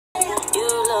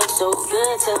so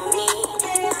good to me.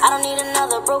 I don't need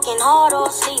another broken heart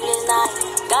or sleepless night.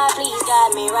 God, please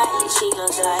guide me right. She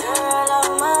looks like the girl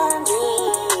of my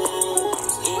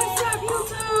dreams. What's up,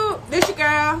 YouTube? This your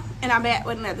girl, and I'm back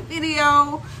with another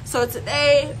video. So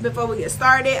today, before we get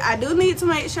started, I do need to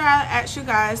make sure I ask you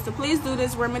guys to please do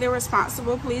this remedy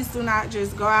responsible. Please do not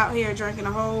just go out here drinking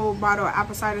a whole bottle of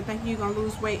apple cider thinking you're gonna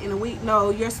lose weight in a week. No,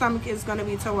 your stomach is gonna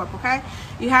be tore up, okay?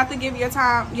 You have to give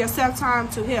yourself time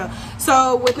to heal.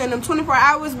 So within them 24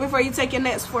 hours before you take your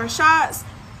next 4 shots,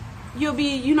 you'll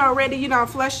be, you know, ready. You know,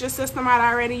 flush your system out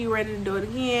already. You ready to do it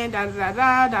again? Da da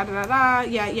da da da da da.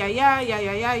 Yeah.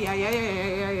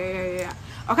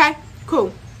 Okay,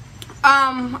 cool.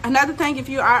 Another thing, if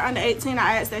you are under 18,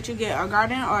 I ask that you get a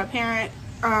guardian or a parent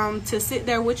to sit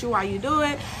there with you while you do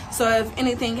it. So if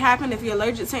anything happens, if you're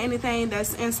allergic to anything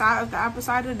that's inside of the apple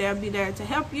cider, they'll be there to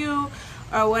help you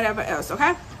or whatever else.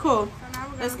 Okay, cool. So now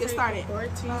let's get started. 4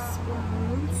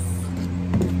 teaspoons.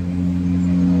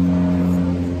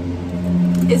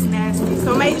 It's nasty,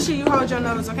 so make sure you hold your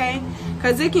nose, okay?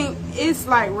 Because it's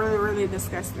like really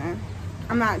disgusting.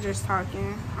 I'm not just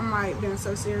talking, I'm like being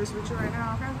so serious with you right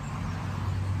now, okay?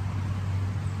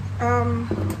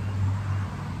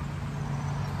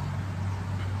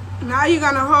 Now you're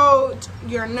gonna hold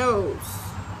your nose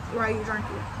while you drink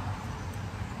it.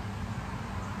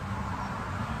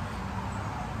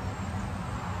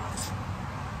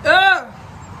 Ugh!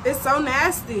 It's so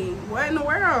nasty. What in the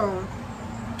world?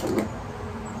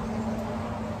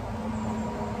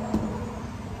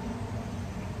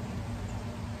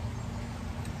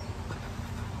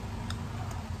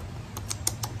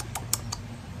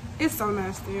 It's so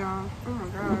nasty, y'all. Oh my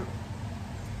god.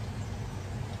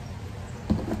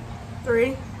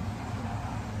 3.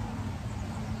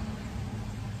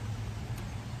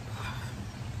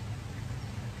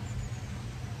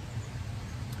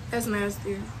 That's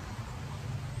nasty.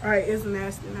 Alright, it's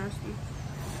nasty.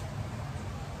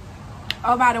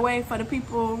 Oh, by the way, for the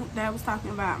people that was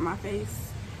talking about my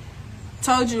face,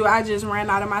 told you I just ran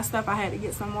out of my stuff. I had to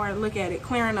get some more. Look at it.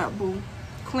 Clearing up, boo.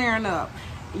 Clearing up.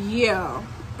 Yeah.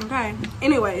 Okay,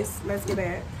 anyways, let's get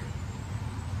back.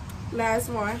 Last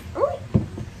one. Ooh.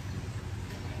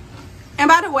 And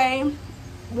by the way,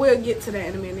 we'll get to that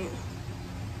in a minute.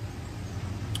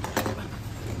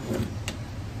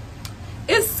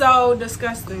 It's so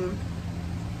disgusting.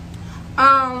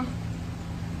 I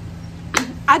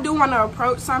do want to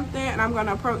approach something, and I'm going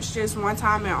to approach just one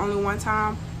time and only one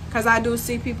time, because I do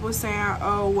see people saying,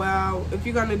 oh, well, if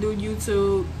you're going to do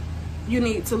YouTube, you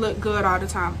need to look good all the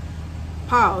time.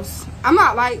 Pause. I'm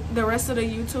not like the rest of the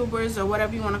YouTubers or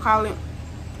whatever you want to call it.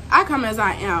 I come as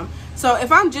I am. So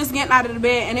if I'm just getting out of the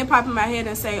bed and it pop in my head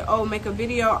and say, oh, make a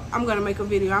video, I'm gonna make a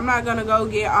video. I'm not gonna go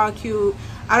get all cute.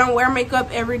 I don't wear makeup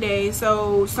every day,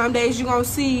 so some days you're gonna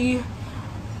see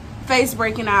face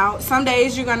breaking out. Some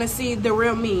days you're gonna see the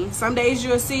real me. Some days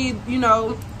you'll see, you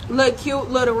know, look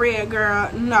cute little red girl.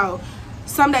 No,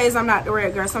 some days I'm not the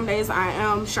red girl. Some days I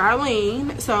am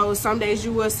Charlene. So some days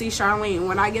you will see Charlene.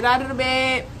 When I get out of the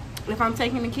bed, if I'm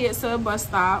taking the kids to a bus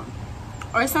stop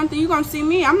or something, you're going to see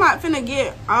me. I'm not finna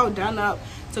get all done up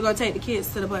to go take the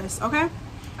kids to the bus, okay?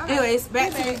 Anyways,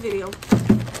 back to this video.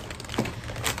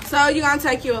 So you're going to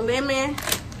take your lemon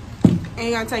and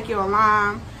you're going to take your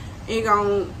lime and you're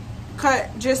going to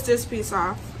cut just this piece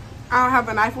off. I don't have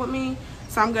a knife with me,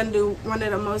 so I'm going to do one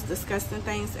of the most disgusting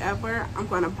things ever. I'm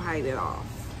going to bite it off,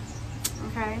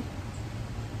 okay?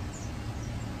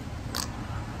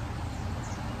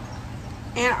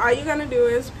 And all you're going to do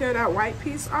is peel that white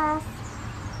piece off.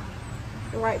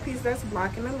 The white piece that's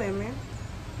blocking the lemon.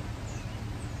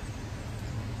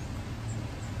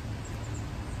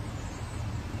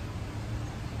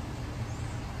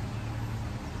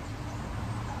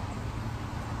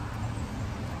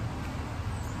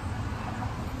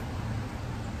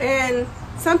 And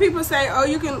some people say, oh,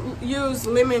 you can use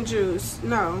lemon juice.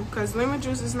 No, because lemon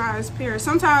juice is not as pure.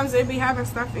 Sometimes they be having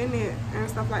stuff in it and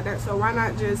stuff like that. So why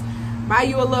not just buy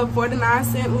you a little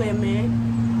 49-cent lemon,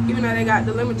 even though they got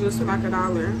the lemon juice for like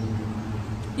 $1.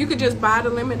 You could just buy the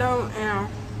lemon though, and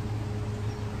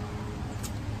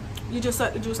you just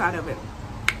suck the juice out of it.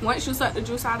 Once you suck the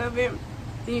juice out of it,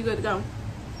 then you're good to go.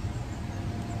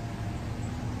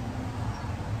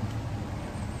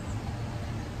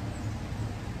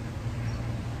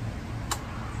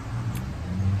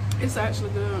 It's actually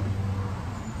good.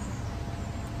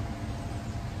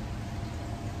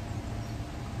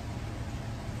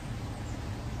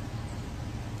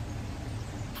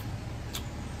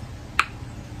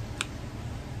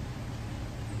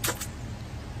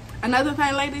 Another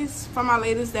thing, ladies, for my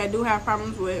ladies that do have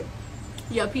problems with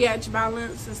your pH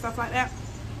balance and stuff like that,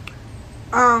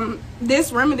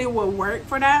 this remedy will work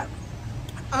for that.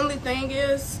 Only thing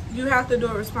is, you have to do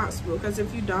it responsible, because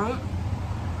if you don't,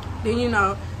 then you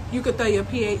know you could throw your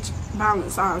pH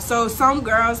balance off. So some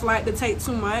girls like to take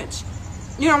too much.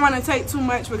 You don't want to take too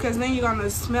much, because then you're gonna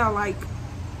smell like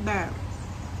that,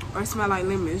 or smell like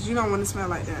lemons. You don't want to smell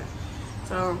like that.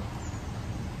 So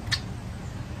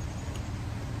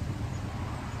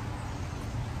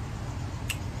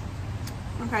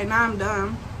okay, now I'm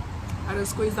done. I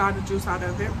just squeezed all the juice out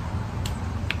of it.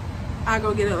 I'll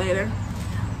go get it later.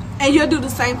 And you'll do the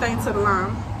same thing to the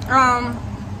lime.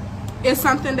 It's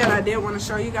something that I did want to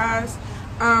show you guys.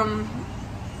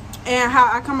 And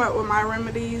how I come up with my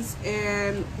remedies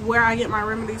and where I get my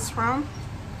remedies from.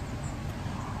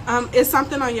 It's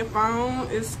something on your phone.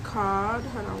 It's called,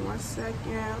 hold on one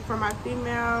second, for my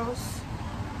females.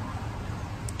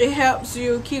 It helps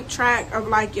you keep track of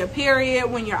like your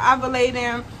period when you're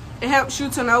ovulating. It helps you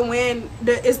to know when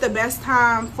it's the best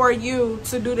time for you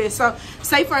to do this. So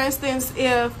say for instance,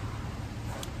 if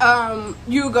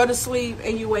you go to sleep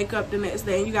and you wake up the next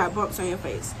day and you got bumps on your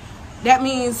face, that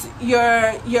means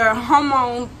your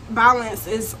hormone balance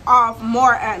is off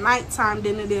more at nighttime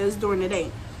than it is during the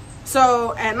day.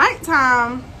 So at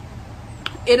nighttime,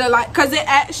 it'll like, because it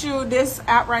asks you, this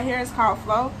app right here is called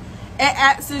Flow. It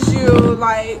asks you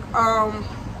like,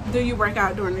 do you work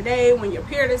out during the day when your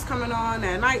period is coming on?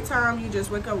 At nighttime, you just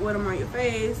wake up with them on your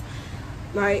face.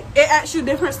 Like, it asks you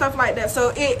different stuff like that.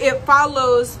 So it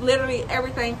follows literally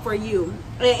everything for you,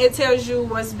 and it tells you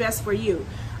what's best for you.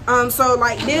 So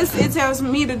like this, it tells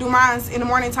me to do mine in the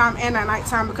morning time and at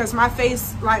nighttime, because my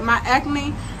face, like my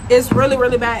acne is really,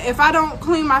 really bad. If I don't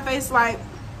clean my face like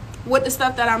with the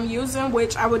stuff that I'm using,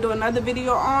 which I would do another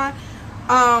video on,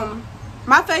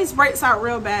 my face breaks out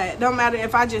real bad. Don't matter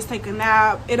if I just take a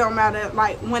nap. It don't matter,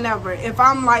 like whenever. If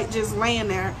I'm like just laying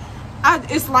there,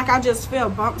 it's like I just feel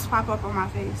bumps pop up on my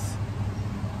face.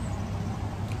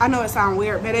 I know it sounds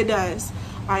weird, but it does.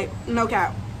 Like, no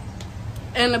cap.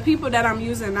 And the people that I'm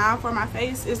using now for my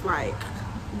face is like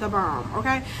the bomb,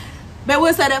 okay? But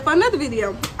we'll say that for another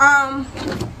video.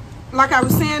 Like I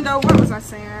was saying though, what was I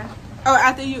saying? Oh,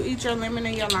 after you eat your lemon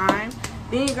and your lime,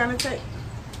 then you're gonna take,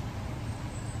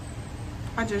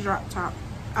 I just dropped top.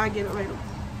 I'll get it later.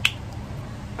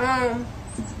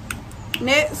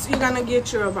 Next, you're gonna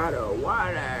get your bottle of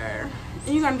water.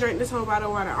 And you're gonna drink this whole bottle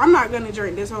of water. I'm not gonna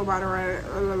drink this whole bottle of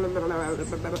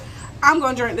water. I'm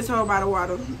gonna drink this whole bottle of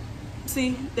water.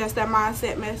 See, that's that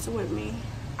mindset messing with me.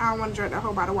 I don't want to drink that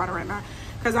whole bottle of water right now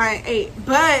because I ain't ate.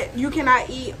 But you cannot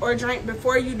eat or drink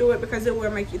before you do it, because it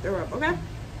will make you throw up, okay?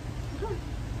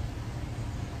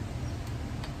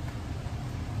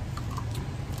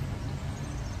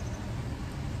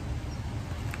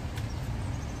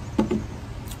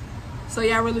 So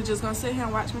y'all really just gonna sit here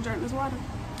and watch me drink this water?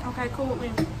 Okay, cool with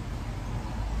me.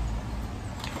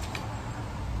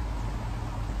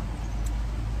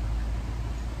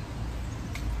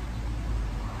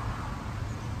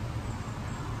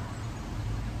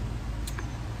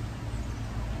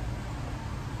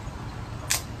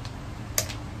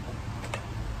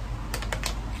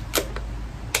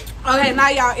 Okay, now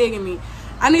y'all egging me.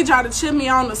 I need y'all to chill me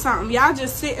on to something. Y'all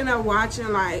just sitting there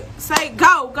watching, like, say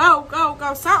go, go, go,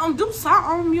 go. Something, do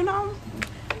something, you know.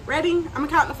 Ready? I'm gonna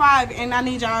count to 5, and I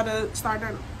need y'all to start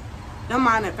doing it. Don't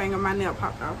mind that finger, my nail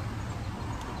popped off.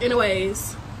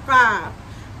 Anyways, 5,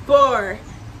 4,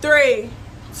 3,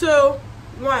 2,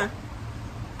 1.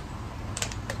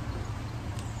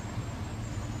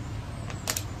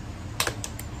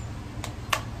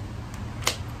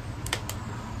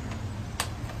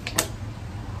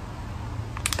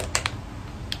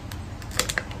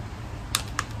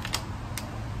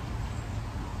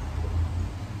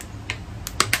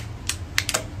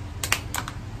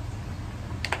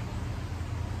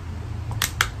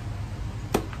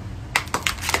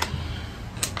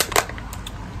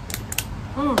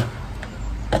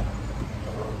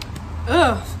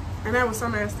 Ugh, and that was so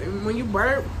nasty. When you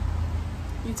burp,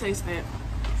 you taste that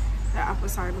apple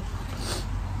cider.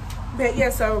 But yeah,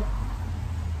 so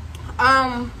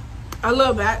a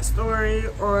little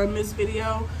backstory on this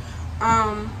video.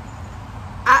 I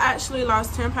actually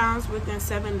lost 10 pounds within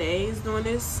 7 days doing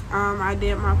this. I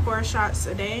did my 4 shots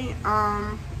a day,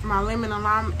 my lemon and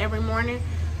lime every morning.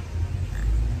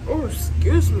 Oh,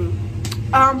 excuse me.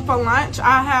 For lunch,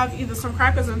 I have either some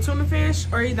crackers and tuna fish,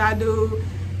 or either I do,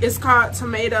 it's called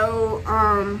tomato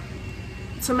and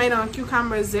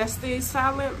cucumber zesty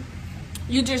salad.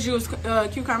 You just use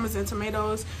cucumbers and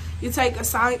tomatoes. You take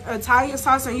Italian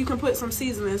sauce, and you can put some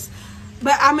seasonings.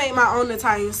 But I made my own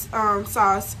Italian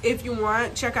sauce. If you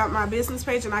want, check out my business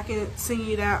page, and I can send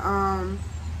you that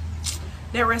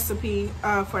that recipe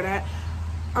for that.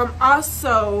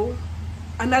 Also,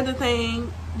 another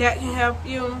thing that can help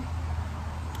you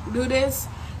do this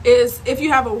is if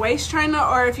you have a waist trainer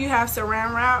or if you have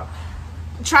saran wrap,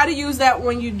 try to use that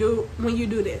when you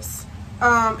do this.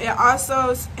 It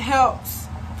also helps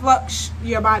flux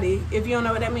your body. If you don't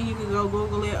know what that means, you can go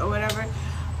Google it or whatever.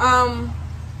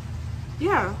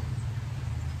 Yeah,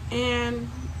 and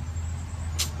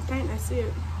I think that's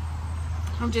it.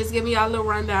 I'm just giving y'all a little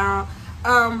rundown.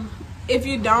 If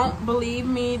you don't believe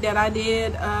me that I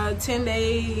did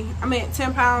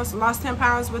 10 pounds, lost 10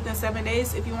 pounds within 7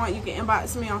 days, if you want, you can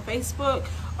inbox me on Facebook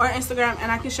or Instagram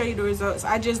and I can show you the results.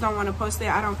 I just don't want to post it.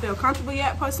 I don't feel comfortable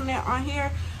yet posting it on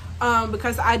here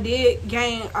because I did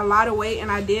gain a lot of weight and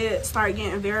I did start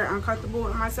getting very uncomfortable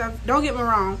with myself. Don't get me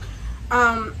wrong.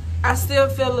 I still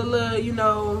feel a little, you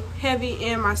know, heavy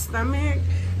in my stomach.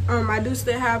 I do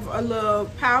still have a little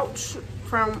pouch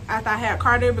from after I had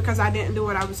Carter because I didn't do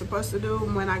what I was supposed to do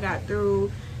when I got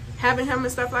through having him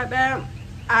and stuff like that.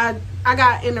 I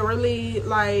got in a really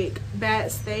like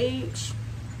bad stage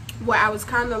where I was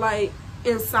kind of like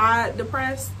inside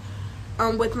depressed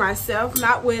with myself,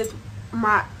 not with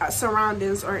my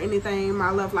surroundings or anything, my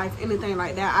love life, anything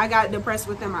like that. I got depressed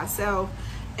within myself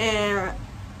and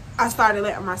I started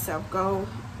letting myself go,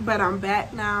 but I'm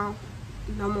back now.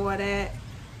 No more of that.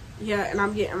 Yeah, and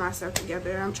I'm getting myself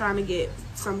together. I'm trying to get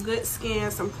some good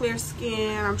skin, some clear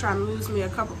skin. I'm trying to lose me a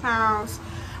couple pounds.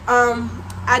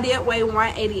 I did weigh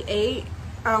 188,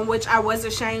 which I was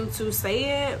ashamed to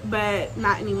say it, but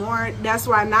not anymore. That's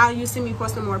why now you see me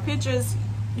posting more pictures.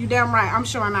 You damn right, I'm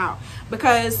showing out.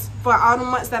 Because for all the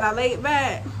months that I laid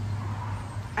back,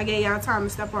 I gave y'all time to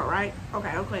step up, right?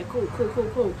 Okay,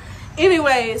 cool.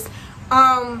 Anyways,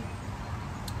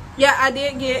 yeah, I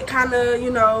did get kind of,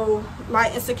 you know,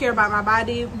 like insecure about my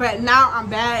body, but now I'm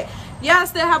back. Yeah, I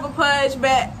still have a pudge,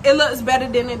 but it looks better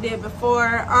than it did before.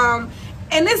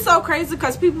 And it's so crazy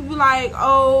because people be like,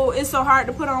 oh, it's so hard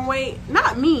to put on weight.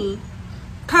 Not me.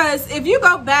 Because if you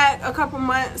go back a couple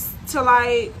months to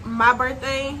like my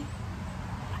birthday,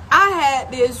 I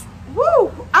had this,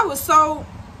 I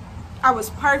was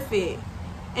perfect.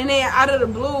 And then out of the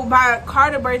blue, by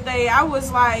Carter's birthday, I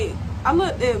was like, I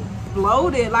looked at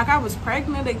bloated, like I was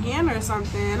pregnant again or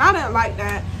something. I didn't like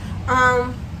that.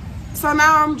 So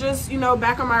now I'm just, you know,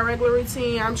 back on my regular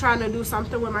routine. I'm trying to do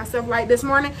something with myself. Like this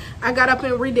morning, I got up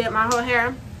and redid my whole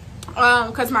hair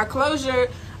because my closure,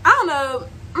 I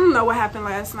don't know what happened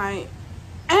last night.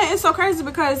 And it's so crazy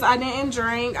because I didn't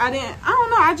drink. I don't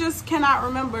know. I just cannot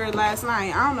remember last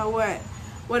night. I don't know what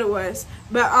it was.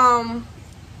 But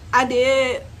I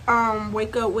did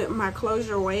wake up with my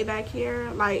closure way back here.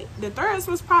 Like the threads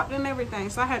was popped and everything,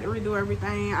 so I had to redo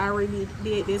everything. I already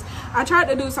did this. I tried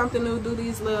to do something new, do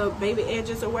these little baby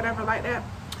edges or whatever like that,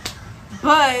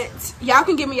 but y'all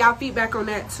can give me y'all feedback on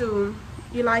that too.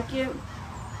 You like it?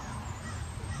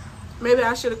 Maybe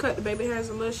I should have cut the baby hairs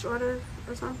a little shorter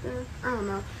or something. I don't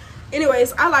know.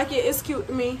 Anyways, I like it. It's cute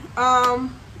to me. I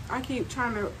keep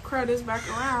trying to curl this back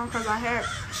around because I had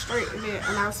straightened it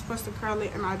and I was supposed to curl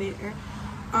it and I didn't.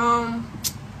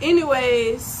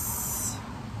 Anyways,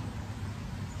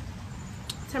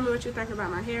 tell me what you think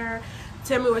about my hair.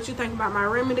 Tell me what you think about my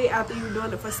remedy after you're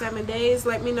doing it for 7 days.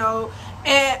 Let me know.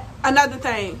 And another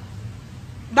thing,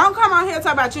 don't come on here and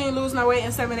talk about you ain't lose no weight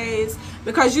in 7 days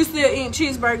because you still eating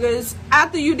cheeseburgers.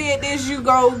 After you did this, you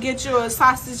go get you a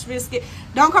sausage biscuit.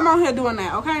 Don't come on here doing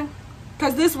that, okay?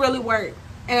 Because this really worked.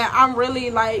 And I'm really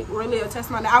a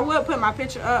testimony. I would put my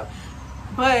picture up,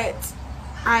 but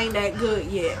I ain't that good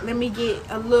yet. Let me get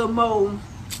a little more.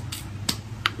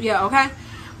 Yeah, okay?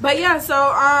 But yeah, so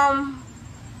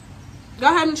go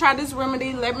ahead and try this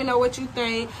remedy. Let me know what you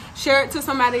think. Share it to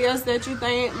somebody else that you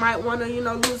think might want to, you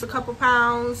know, lose a couple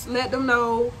pounds. Let them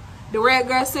know the Red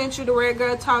Girl sent you, the Red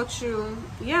Girl taught you.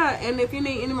 Yeah, and if you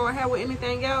need any more help with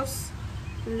anything else,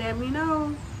 let me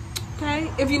know. Okay?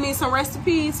 If you need some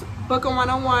recipes, book a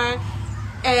one-on-one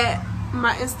at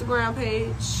my Instagram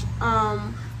page.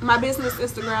 My business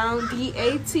Instagram,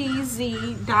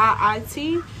 DATZ.IT.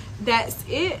 That's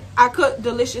it. I cook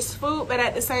delicious food, but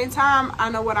at the same time, I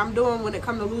know what I'm doing when it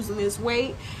comes to losing this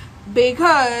weight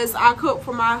because I cook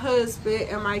for my husband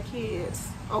and my kids.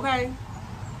 Okay?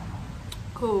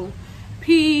 Cool.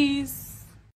 Peace.